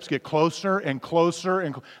footsteps get closer and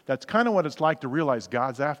closer. That's kind of what it's like to realize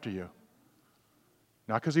God's after you.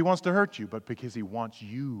 Not because He wants to hurt you, but because He wants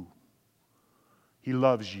you. He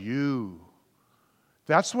loves you.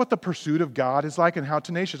 That's what the pursuit of God is like and how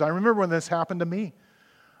tenacious. I remember when this happened to me.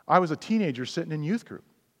 I was a teenager sitting in youth group.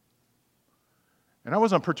 And I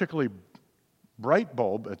wasn't a particularly bright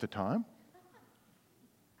bulb at the time.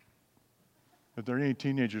 If there are any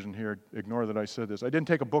teenagers in here, ignore that I said this. I didn't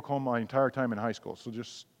take a book home my entire time in high school, so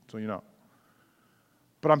just so you know.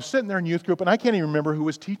 But I'm sitting there in youth group, and I can't even remember who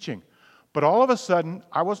was teaching. But all of a sudden,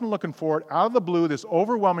 I wasn't looking for it. Out of the blue, this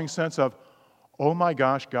overwhelming sense of, oh my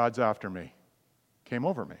gosh, God's after me, came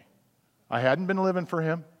over me. I hadn't been living for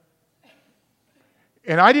Him.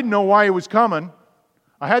 And I didn't know why it was coming.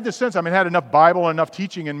 I had this sense, I had enough Bible and enough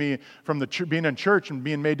teaching in me from being in church and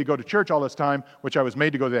being made to go to church all this time, which I was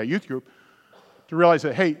made to go to that youth group, to realize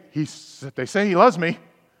that, hey, they say He loves me,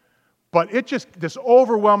 but it just, this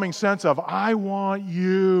overwhelming sense of, I want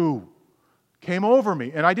you, came over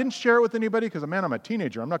me. And I didn't share it with anybody because, I'm a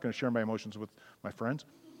teenager. I'm not going to share my emotions with my friends.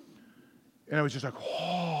 And I was just like,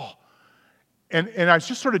 oh. And I was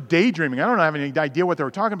just sort of daydreaming. I don't have any idea what they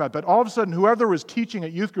were talking about. But all of a sudden, whoever was teaching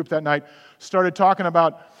at youth group that night started talking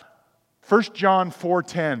about 1 John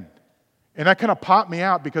 4:10. And that kind of popped me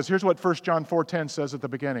out because here's what 1 John 4:10 says at the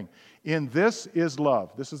beginning. In this is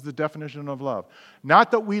love. This is the definition of love.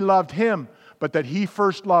 Not that we loved Him, but that He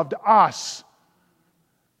first loved us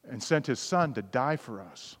and sent His Son to die for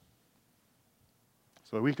us,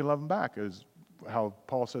 so that we can love Him back, is how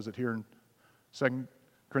Paul says it here in 2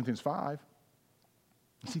 Corinthians 5.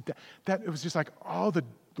 You see, that it was just like, oh, the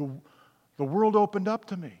world opened up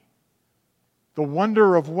to me. The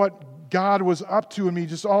wonder of what God was up to in me,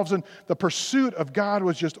 just all of a sudden, the pursuit of God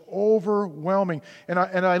was just overwhelming. And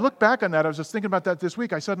I look back on that, I was just thinking about that this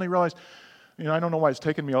week. I suddenly realized, I don't know why it's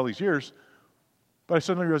taken me all these years, but I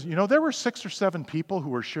suddenly realized, there were 6 or 7 people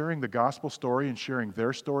who were sharing the gospel story and sharing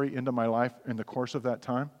their story into my life in the course of that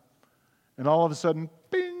time. And all of a sudden,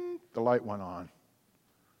 bing, the light went on.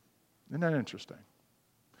 Isn't that interesting?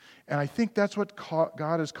 And I think that's what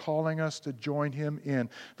God is calling us to join Him in.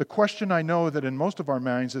 The question I know that in most of our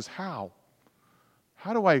minds is how?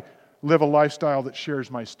 How do I live a lifestyle that shares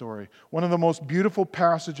my story? One of the most beautiful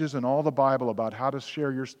passages in all the Bible about how to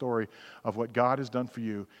share your story of what God has done for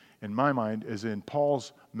you, in my mind, is in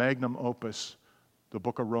Paul's magnum opus, the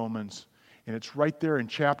book of Romans. And it's right there in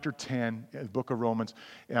chapter 10, the book of Romans.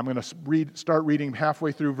 And I'm going to start reading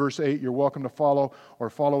halfway through verse 8. You're welcome to follow or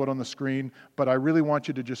follow it on the screen. But I really want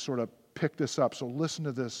you to just sort of pick this up. So listen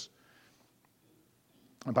to this.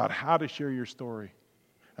 about how to share your story.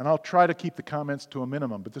 And I'll try to keep the comments to a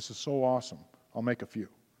minimum, but this is so awesome. I'll make a few.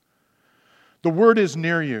 The word is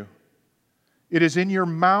near you. It is in your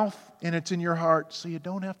mouth and it's in your heart. So you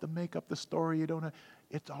don't have to make up the story.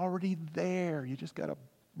 It's already there. You just got to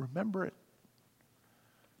remember it.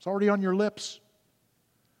 It's already on your lips.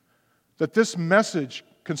 That this message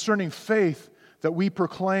concerning faith that we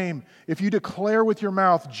proclaim, if you declare with your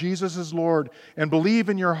mouth Jesus is Lord and believe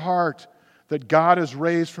in your heart that God is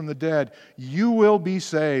raised from the dead, you will be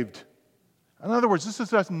saved. In other words, this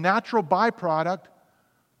is a natural byproduct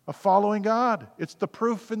of following God. It's the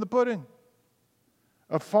proof in the pudding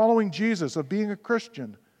of following Jesus, of being a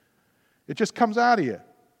Christian. It just comes out of you.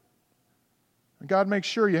 And God makes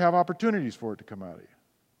sure you have opportunities for it to come out of you.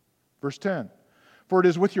 Verse 10, for it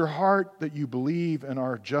is with your heart that you believe and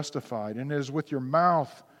are justified, and it is with your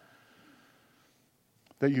mouth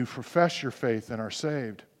that you profess your faith and are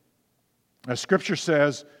saved. As Scripture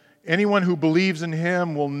says, anyone who believes in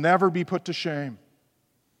Him will never be put to shame.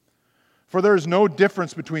 For there is no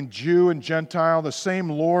difference between Jew and Gentile. The same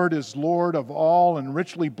Lord is Lord of all and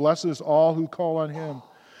richly blesses all who call on Him.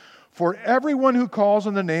 For everyone who calls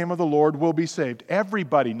on the name of the Lord will be saved.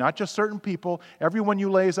 Everybody, not just certain people, everyone you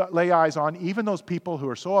lay eyes on, even those people who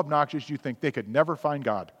are so obnoxious you think they could never find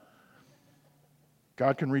God.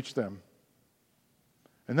 God can reach them.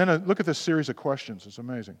 And then look at this series of questions. It's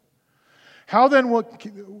amazing. How then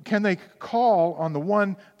can they call on the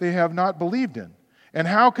one they have not believed in? And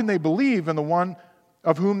how can they believe in the one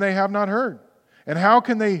of whom they have not heard? And how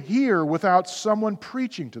can they hear without someone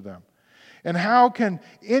preaching to them? And how can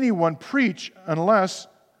anyone preach unless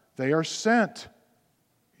they are sent?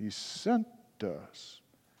 He sent us.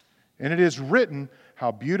 And it is written,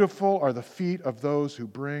 how beautiful are the feet of those who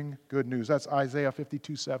bring good news. That's Isaiah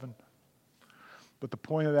 52:7. But the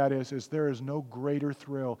point of that is there is no greater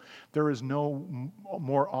thrill. There is no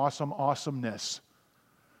more awesomeness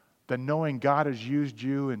than knowing God has used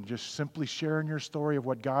you and just simply sharing your story of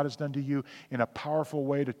what God has done to you in a powerful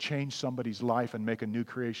way to change somebody's life and make a new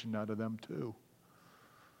creation out of them too.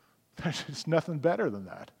 There's just nothing better than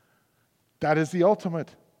that. That is the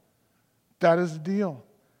ultimate. That is the deal.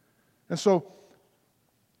 And so,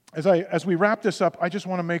 as we wrap this up, I just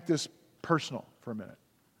want to make this personal for a minute.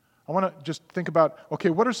 I want to just think about, okay,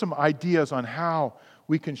 what are some ideas on how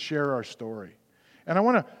we can share our story? And I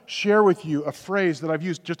want to share with you a phrase that I've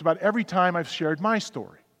used just about every time I've shared my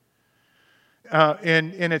story.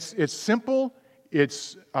 And it's simple,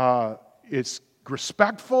 it's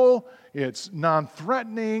respectful, it's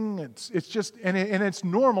non-threatening, it's just, and it's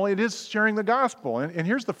normal. It is sharing the gospel. And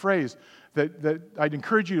here's the phrase that I'd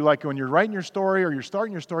encourage you, like when you're writing your story or you're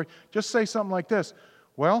starting your story, just say something like this.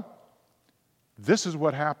 Well, this is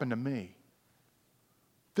what happened to me.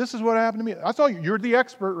 This is what happened to me. That's all. You're the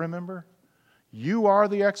expert, remember? You are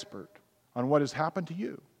the expert on what has happened to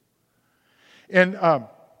you. And I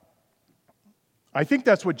think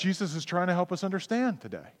that's what Jesus is trying to help us understand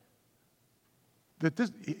today.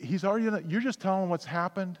 That He's already done it. You're just telling what's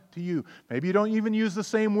happened to you. Maybe you don't even use the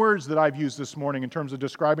same words that I've used this morning in terms of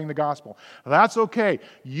describing the gospel. That's okay.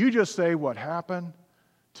 You just say what happened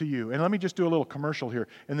to you. And let me just do a little commercial here.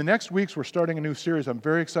 In the next weeks, we're starting a new series. I'm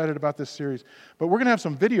very excited about this series. But we're going to have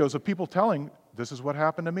some videos of people telling, this is what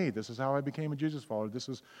happened to me. This is how I became a Jesus follower. This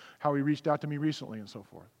is how He reached out to me recently and so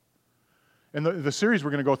forth. And the series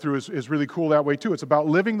we're going to go through is really cool that way too. It's about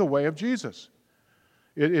living the way of Jesus.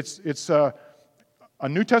 It's a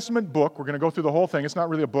New Testament book. We're going to go through the whole thing. It's not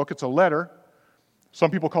really a book. It's a letter.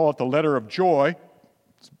 Some people call it the letter of joy.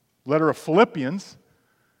 It's letter of Philippians.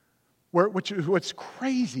 What's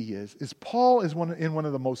crazy is Paul is in one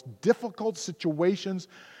of the most difficult situations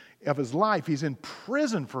of his life. He's in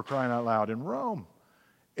prison, for crying out loud, in Rome.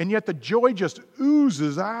 And yet the joy just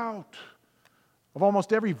oozes out of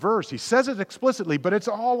almost every verse. He says it explicitly, but it's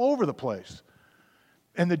all over the place.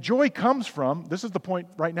 And the joy comes from, this is the point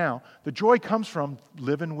right now, the joy comes from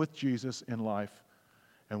living with Jesus in life.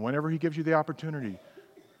 And whenever He gives you the opportunity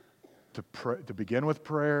to begin with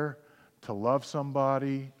prayer, to love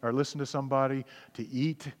somebody or listen to somebody, to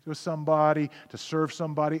eat with somebody, to serve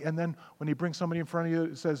somebody, and then when He brings somebody in front of you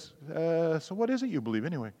that says, so what is it you believe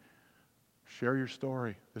anyway? Share your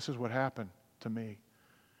story. This is what happened to me.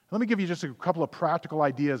 Let me give you just a couple of practical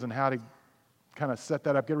ideas on how to kind of set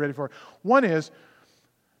that up, get ready for it. One is,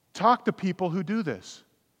 talk to people who do this,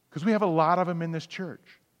 because we have a lot of them in this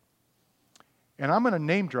church. And I'm going to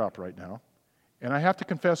name drop right now, and I have to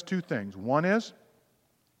confess two things. One is,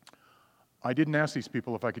 I didn't ask these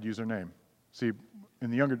people if I could use their name. See, in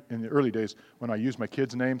the early days, when I used my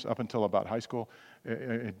kids' names up until about high school,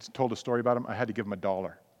 it told a story about them, I had to give them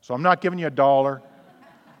 $1. So I'm not giving you $1,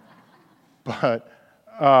 but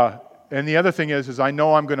And the other thing is I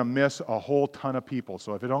know I'm going to miss a whole ton of people.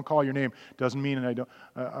 So if I don't call your name, doesn't mean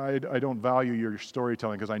I don't value your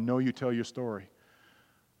storytelling, because I know you tell your story.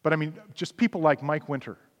 But I mean, just people like Mike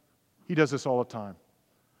Winter. He does this all the time.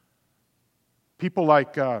 People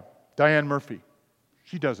like Diane Murphy.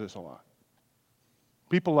 She does this a lot.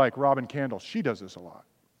 People like Robin Candle. She does this a lot.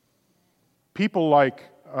 People like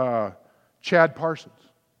Chad Parsons.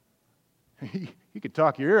 He could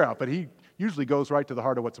talk your ear out, but he usually goes right to the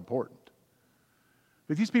heart of what's important.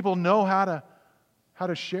 But these people know how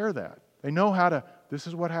to share that. They know how to, this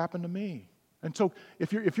is what happened to me. And so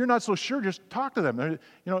if you're not so sure, just talk to them. You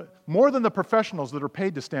know, more than the professionals that are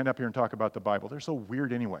paid to stand up here and talk about the Bible. They're so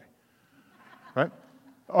weird anyway. Right?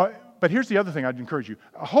 But here's the other thing I'd encourage you.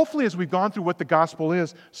 Hopefully, as we've gone through what the gospel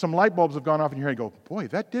is, some light bulbs have gone off in your head and go, boy,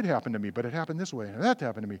 that did happen to me, but it happened this way, and that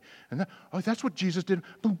happened to me. And that's what Jesus did.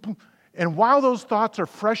 Boom, boom. And while those thoughts are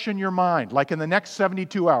fresh in your mind, like in the next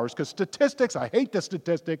 72 hours, because statistics, I hate the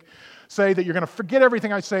statistic, say that you're going to forget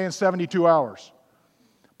everything I say in 72 hours.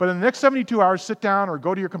 But in the next 72 hours, sit down or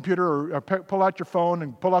go to your computer or pull out your phone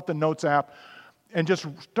and pull out the Notes app and just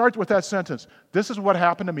start with that sentence. This is what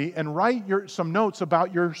happened to me, and write some notes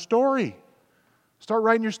about your story. Start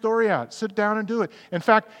writing your story out. Sit down and do it. In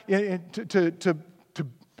fact, to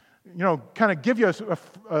kind of give you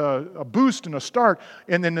a boost and a start,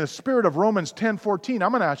 and in the spirit of Romans 10:14,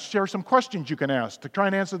 I'm going to share some questions you can ask to try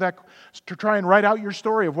and answer that, to try and write out your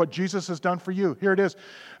story of what Jesus has done for you. Here it is.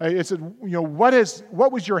 It said,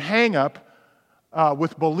 what was your hang-up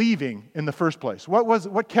with believing in the first place?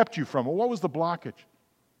 What kept you from it? What was the blockage?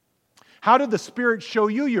 How did the Spirit show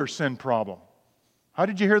you your sin problem? How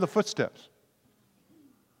did you hear the footsteps?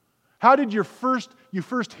 How did you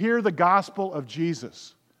first hear the gospel of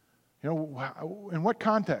Jesus? In what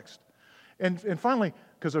context? And finally,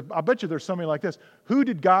 because I bet you there's somebody like this, who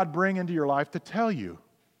did God bring into your life to tell you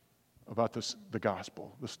about the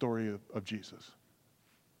gospel, the story of Jesus?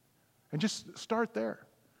 And just start there.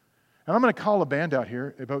 And I'm going to call a band out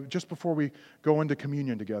here just before we go into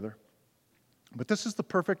communion together. But this is the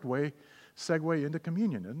perfect segue into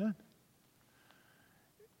communion, isn't it?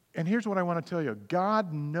 And here's what I want to tell you.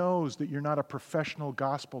 God knows that you're not a professional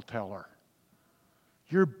gospel teller.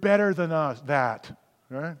 You're better than that,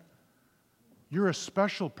 right? You're a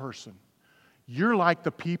special person. You're like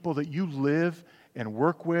the people that you live and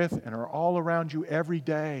work with and are all around you every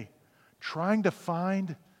day, trying to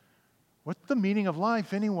find what's the meaning of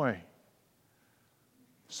life anyway.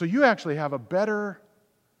 So you actually have a better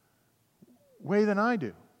way than I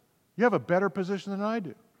do. You have a better position than I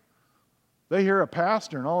do. They hear a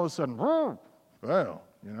pastor and all of a sudden,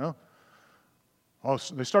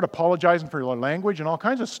 they start apologizing for your language and all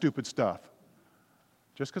kinds of stupid stuff.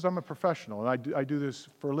 Just because I'm a professional and I do this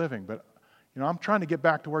for a living. But, I'm trying to get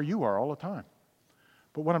back to where you are all the time.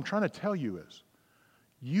 But what I'm trying to tell you is,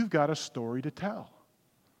 you've got a story to tell.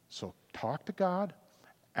 So talk to God.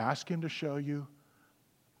 Ask Him to show you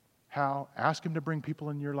how. Ask Him to bring people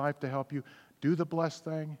in your life to help you. Do the blessed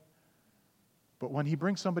thing. But when He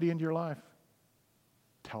brings somebody into your life,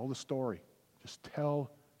 tell the story. Just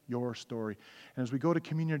tell your story. And as we go to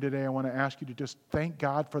communion today, I want to ask you to just thank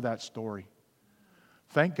God for that story.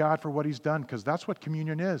 Thank God for what He's done, because that's what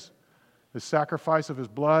communion is. The sacrifice of His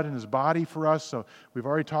blood and His body for us. So we've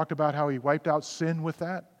already talked about how He wiped out sin with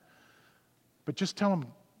that. But just tell Him,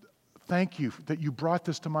 thank you that you brought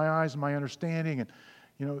this to my eyes and my understanding.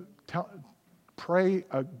 And, pray,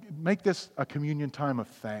 make this a communion time of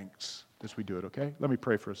thanks as we do it, okay? Let me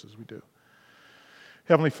pray for us as we do.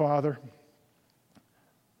 Heavenly Father,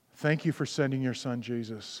 thank you for sending your Son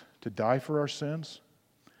Jesus to die for our sins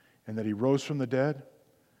and that He rose from the dead.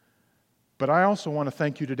 But I also want to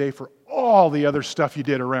thank you today for all the other stuff you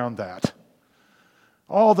did around that.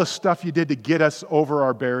 All the stuff you did to get us over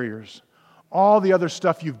our barriers. All the other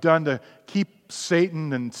stuff you've done to keep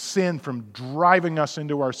Satan and sin from driving us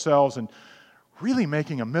into ourselves and really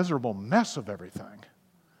making a miserable mess of everything.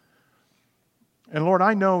 And Lord,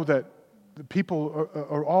 I know that the people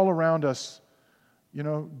are all around us,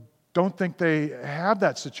 don't think they have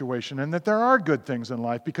that situation and that there are good things in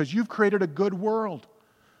life because you've created a good world.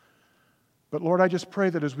 But Lord, I just pray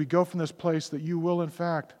that as we go from this place that you will, in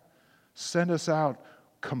fact, send us out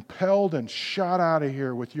compelled and shot out of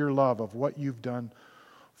here with your love of what you've done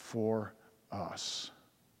for us.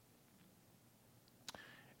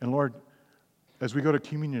 And Lord, as we go to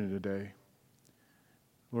communion today,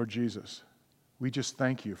 Lord Jesus, we just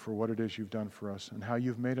thank you for what it is you've done for us and how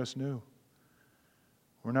you've made us new.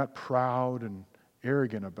 We're not proud and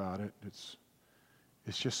arrogant about it. It's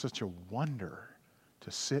just such a wonder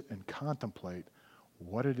to sit and contemplate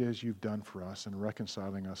what it is you've done for us and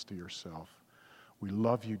reconciling us to yourself. We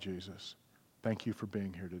love you, Jesus. Thank you for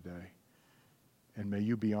being here today. And may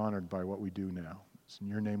you be honored by what we do now. It's in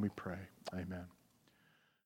your name we pray. Amen.